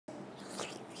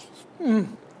You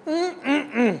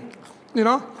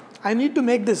know, I need to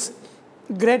make this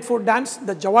great food dance,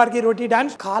 the Jowar Roti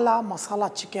dance. Kala masala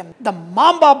chicken, the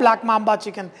mamba, black mamba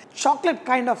chicken, chocolate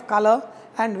kind of color.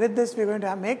 And with this, we're going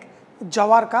to make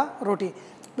Jowar Roti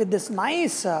with this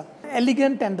nice,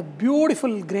 elegant and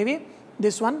beautiful gravy.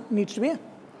 This one needs to be.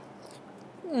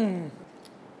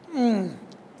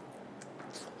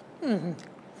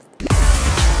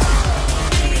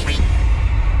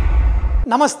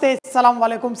 Namaste, Salam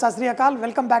Alaikum, Sat Sri Akal.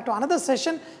 Welcome back to another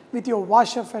session with your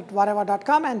Vahchef at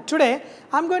whatever.com. And today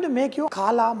I'm going to make you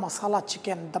Kala masala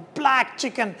chicken, the black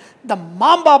chicken, the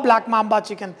mamba, black mamba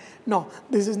chicken. No,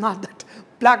 this is not that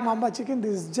black mamba chicken,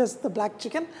 this is just the black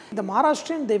chicken. The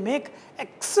Maharashtrian, they make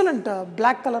excellent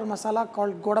black color masala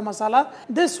called Goda masala.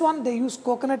 This one they use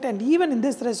coconut, and even in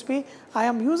this recipe, I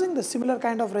am using the similar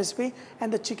kind of recipe,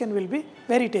 and the chicken will be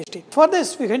very tasty. For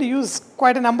this, we're going to use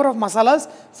quite a number of masalas.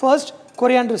 First,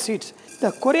 coriander seeds.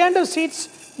 The coriander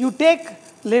seeds, you take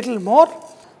little more.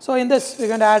 So in this, we're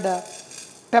going to add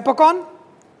peppercorn,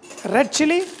 red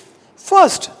chili.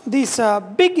 First, these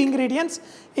big ingredients,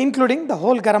 including the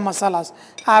whole garam masalas.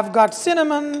 I've got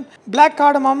cinnamon, black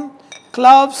cardamom,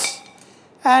 cloves,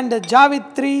 and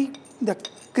javitri, the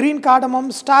green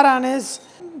cardamom, star anise,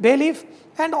 bay leaf,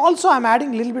 and also I'm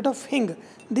adding a little bit of hing.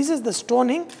 This is the stone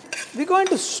hing. We're going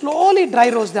to slowly dry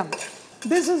roast them.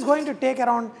 This is going to take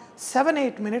around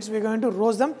 7-8 minutes. We're going to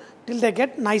roast them till they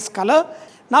get nice color.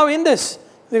 Now in this,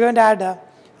 we're going to add a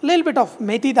little bit of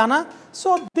methi dana.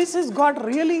 So this has got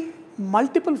really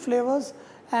multiple flavors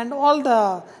and all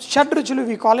the shadruchulu,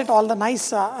 we call it, all the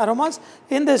nice aromas.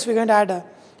 In this, we're going to add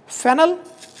fennel,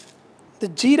 the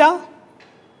jeera,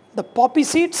 the poppy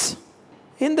seeds.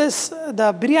 In this,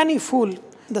 the biryani fool,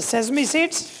 the sesame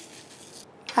seeds,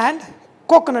 and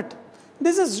coconut.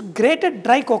 This is grated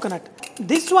dry coconut.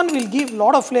 This one will give a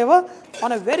lot of flavor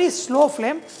on a very slow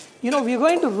flame. You know, we're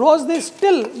going to roast this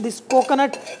till this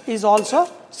coconut is also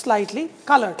slightly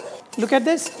colored. Look at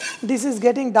this. This is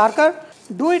getting darker.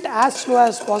 Do it as slow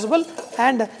as possible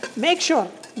and make sure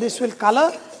this will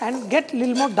color and get a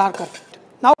little more darker.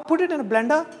 Now put it in a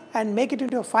blender and make it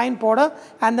into a fine powder,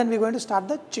 and then we're going to start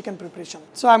the chicken preparation.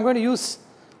 So I'm going to use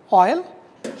oil.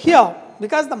 Here,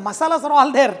 because the masalas are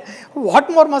all there, what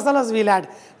more masalas we'll add?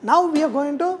 Now we are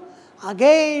going to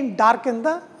again darken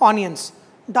the onions.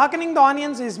 Darkening the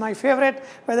onions is my favorite,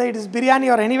 whether it is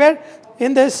biryani or anywhere.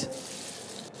 In this,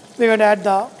 we're going to add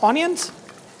the onions,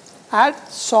 add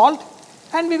salt,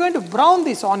 and we're going to brown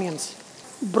these onions.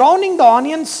 Browning the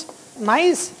onions,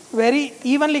 nice, very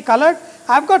evenly colored.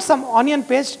 I've got some onion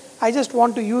paste. I just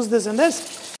want to use this in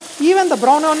this. Even the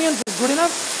brown onions is good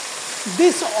enough.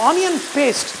 This onion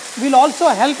paste will also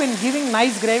help in giving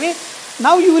nice gravy.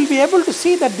 Now you will be able to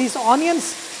see that these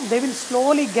onions, they will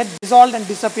slowly get dissolved and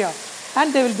disappear,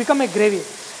 and they will become a gravy.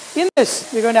 In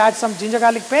this, we're going to add some ginger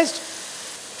garlic paste,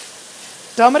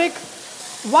 turmeric.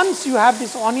 Once you have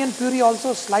this onion puree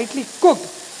also slightly cooked,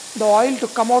 the oil to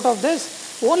come out of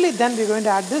this, only then we're going to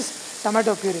add this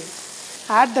tomato puree.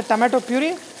 Add the tomato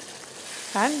puree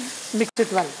and mix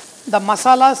it well. The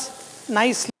masalas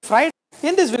nicely fried.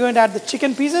 In this, we're going to add the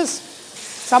chicken pieces.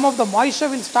 Some of the moisture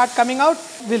will start coming out,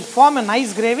 will form a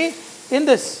nice gravy. In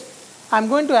this, I'm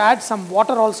going to add some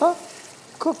water also.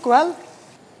 Cook well.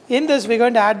 In this, we're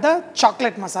going to add the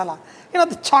chocolate masala. You know,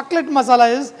 the chocolate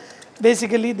masala is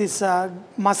basically this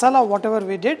masala, whatever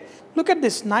we did. Look at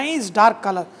this nice dark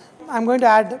color. I'm going to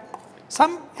add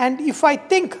some, and if I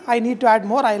think I need to add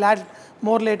more, I'll add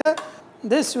more later.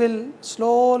 This will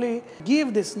slowly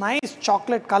give this nice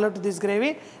chocolate color to this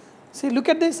gravy. See, look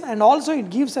at this, and also it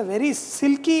gives a very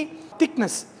silky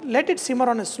thickness. Let it simmer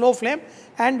on a slow flame,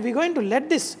 and we're going to let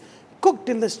this cook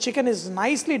till this chicken is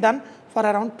nicely done for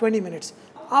around 20 minutes.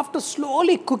 After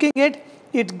slowly cooking it,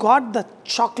 it got the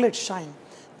chocolate shine.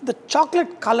 The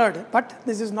chocolate colored, but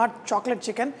this is not chocolate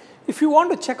chicken. If you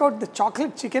want to check out the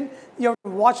chocolate chicken, you have to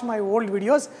watch my old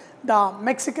videos. The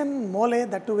Mexican mole,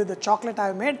 that too with the chocolate I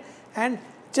have made, and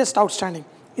just outstanding.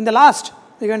 In the last,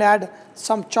 we're going to add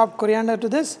some chopped coriander to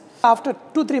this. After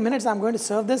 2-3 minutes, I'm going to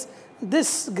serve this.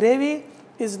 This gravy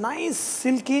is nice,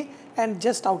 silky, and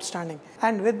just outstanding.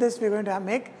 And with this, we're going to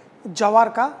make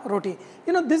Jowar Roti.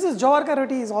 You know, this is Jowar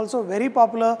Roti is also very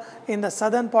popular in the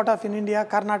southern part of India,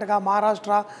 Karnataka,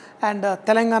 Maharashtra, and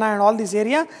Telangana and all this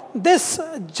area. This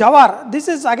Jowar, this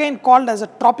is again called as a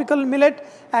tropical millet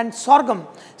and sorghum.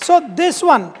 So this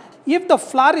one, if the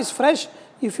flour is fresh,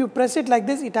 if you press it like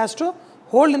this, it has to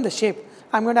hold in the shape.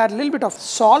 I'm going to add a little bit of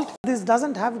salt. This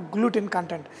doesn't have gluten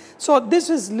content. So this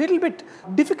is a little bit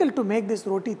difficult to make this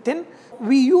roti thin.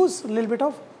 We use a little bit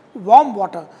of warm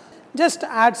water. Just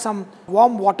add some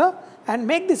warm water and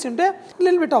make this into a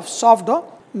little bit of soft dough.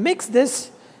 mix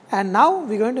this, and now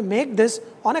we're going to make this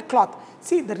on a cloth.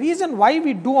 See, the reason why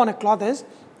we do on a cloth is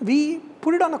we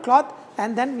put it on a cloth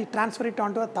and then we transfer it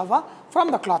onto a tawa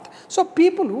from the cloth. So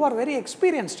people who are very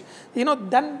experienced,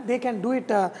 then they can do it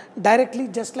directly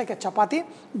just like a chapati,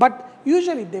 but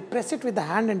usually they press it with the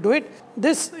hand and do it.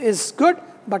 This is good,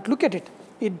 but look at it.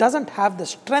 It doesn't have the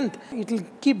strength. It will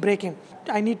keep breaking.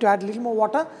 I need to add a little more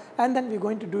water, and then we're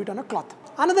going to do it on a cloth.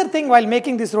 Another thing while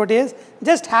making this roti is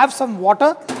just have some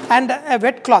water and a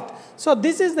wet cloth. So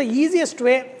this is the easiest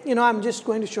way, I'm just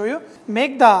going to show you.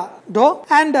 Make the dough,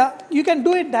 and you can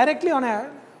do it directly on a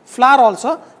flour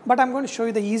also, but I'm going to show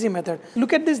you the easy method.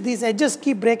 Look at this, these edges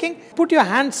keep breaking. Put your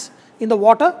hands in the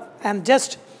water and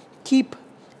just keep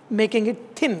making it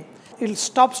thin. It will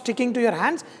stop sticking to your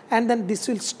hands, and then this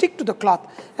will stick to the cloth.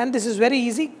 And this is very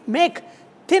easy. Make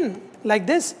thin like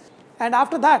this, and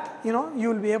after that, you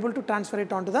will be able to transfer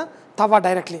it onto the tawa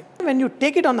directly. When you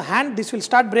take it on the hand, this will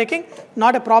start breaking,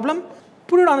 not a problem.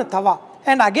 Put it on a tawa.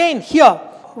 And again here,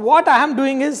 what I am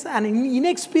doing is an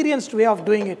inexperienced way of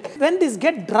doing it. When this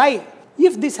get dry,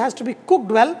 if this has to be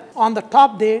cooked well, on the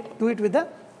top they do it with a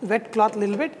wet cloth a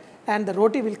little bit, and the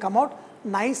roti will come out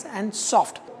nice and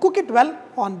soft. Cook it well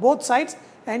on both sides,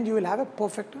 and you will have a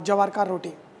perfect jawar ka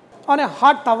roti. On a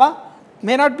hot tawa,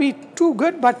 may not be too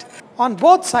good, but on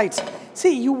both sides,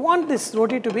 see, you want this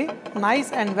roti to be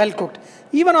nice and well cooked.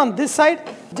 Even on this side,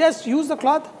 just use the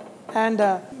cloth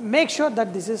and make sure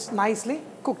that this is nicely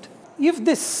cooked. If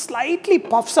this slightly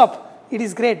puffs up, it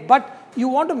is great, but you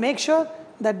want to make sure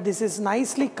that this is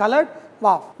nicely colored.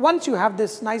 Wow! Once you have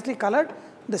this nicely colored,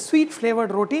 the sweet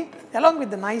flavored roti along with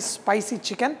the nice spicy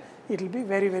chicken, it will be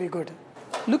very, very good.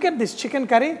 Look at this chicken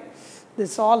curry.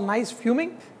 This is all nice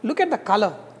fuming. Look at the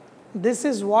color. This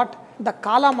is what the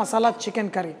kala masala chicken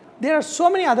curry. There are so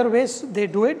many other ways they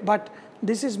do it, but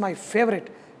this is my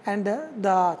favorite. And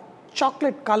the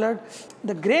chocolate colored,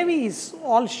 the gravy is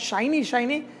all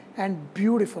shiny and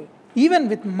beautiful. Even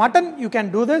with mutton you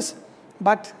can do this,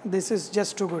 but this is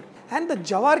just too good. And the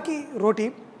jawar ki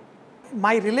roti,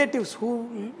 my relatives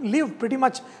who live pretty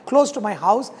much close to my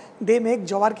house, they make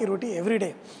jawar ki roti every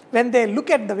day. When they look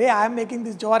at the way I am making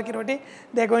this jawar ki roti,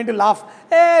 they are going to laugh.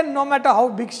 Hey, no matter how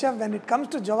big chef, when it comes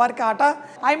to jawar ka atta,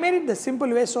 I made it the simple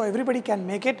way so everybody can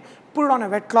make it, put it on a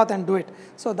wet cloth and do it.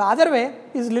 So the other way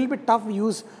is a little bit tough. We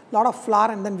use a lot of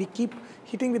flour and then we keep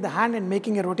hitting with the hand and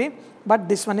making a roti, but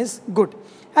this one is good.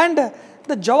 And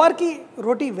the jawar ki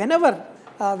roti, whenever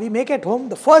we make at home,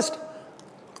 the first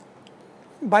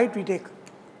bite we take,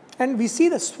 and we see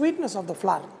the sweetness of the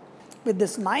flour with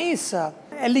this nice,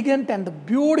 elegant and the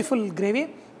beautiful gravy.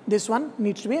 This one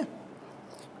needs to be.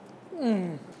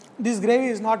 This gravy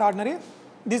is not ordinary.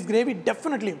 This gravy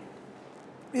definitely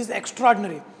is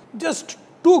extraordinary. Just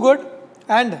too good,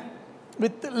 and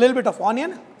with a little bit of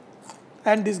onion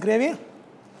and this gravy.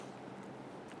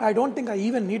 I don't think I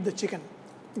even need the chicken.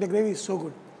 The gravy is so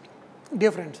good.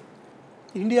 Dear friends,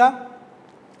 India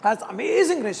has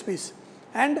amazing recipes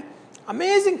and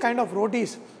amazing kind of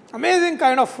rotis, amazing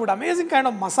kind of food, amazing kind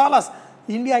of masalas.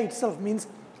 India itself means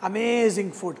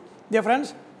amazing food. Dear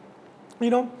friends,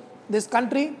 this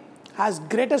country has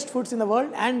greatest foods in the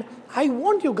world, and I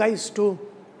want you guys to,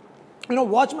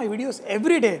 watch my videos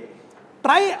every day.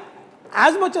 Try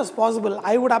as much as possible.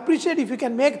 I would appreciate if you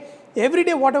can make every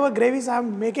day whatever gravies I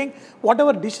am making,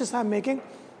 whatever dishes I am making,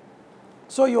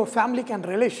 so your family can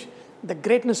relish the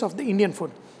greatness of the Indian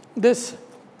food. This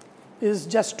is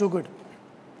just too good.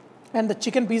 And the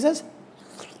chicken pieces,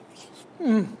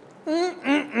 I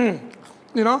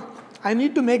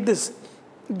need to make this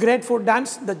great food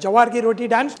dance, the jawar ki roti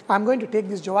dance. I'm going to take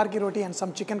this jawar ki roti and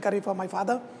some chicken curry for my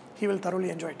father. He will thoroughly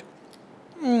enjoy it.